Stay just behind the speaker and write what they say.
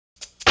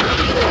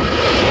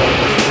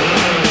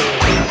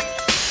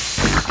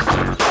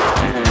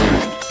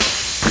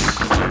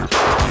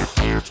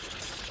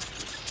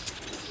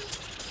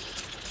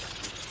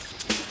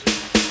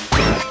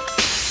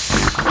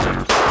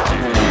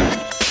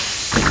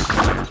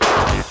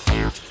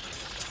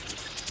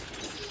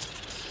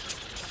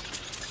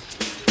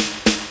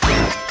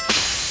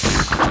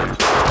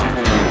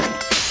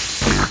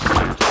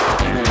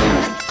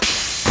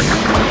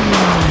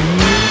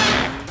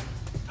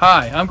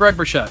Hi, I'm Greg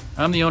Burchett.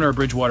 I'm the owner of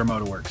Bridgewater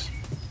Motorworks.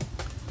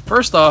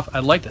 First off,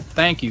 I'd like to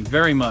thank you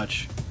very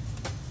much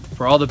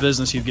for all the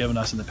business you've given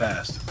us in the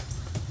past.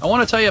 I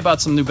want to tell you about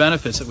some new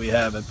benefits that we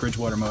have at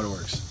Bridgewater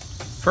Motorworks.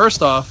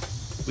 First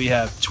off, we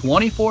have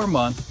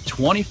 24-month,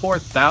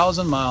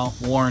 24,000-mile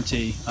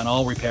warranty on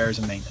all repairs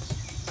and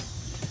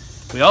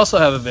maintenance. We also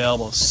have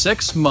available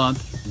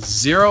 6-month,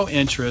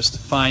 zero-interest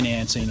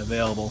financing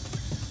available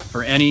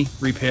for any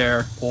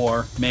repair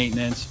or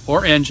maintenance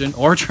or engine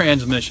or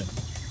transmission.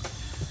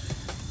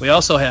 We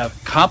also have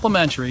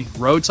complimentary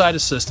roadside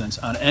assistance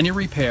on any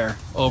repair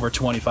over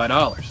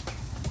 $25.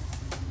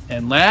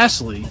 And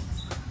lastly,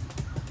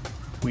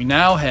 we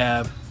now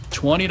have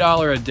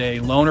 $20 a day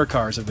loaner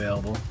cars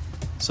available.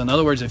 So in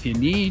other words, if you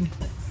need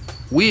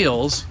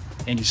wheels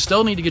and you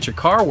still need to get your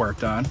car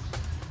worked on,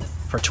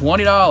 for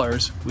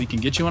 $20 we can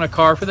get you in a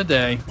car for the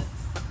day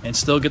and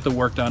still get the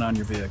work done on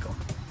your vehicle.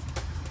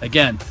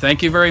 Again,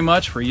 thank you very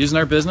much for using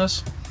our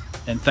business,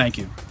 and thank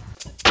you.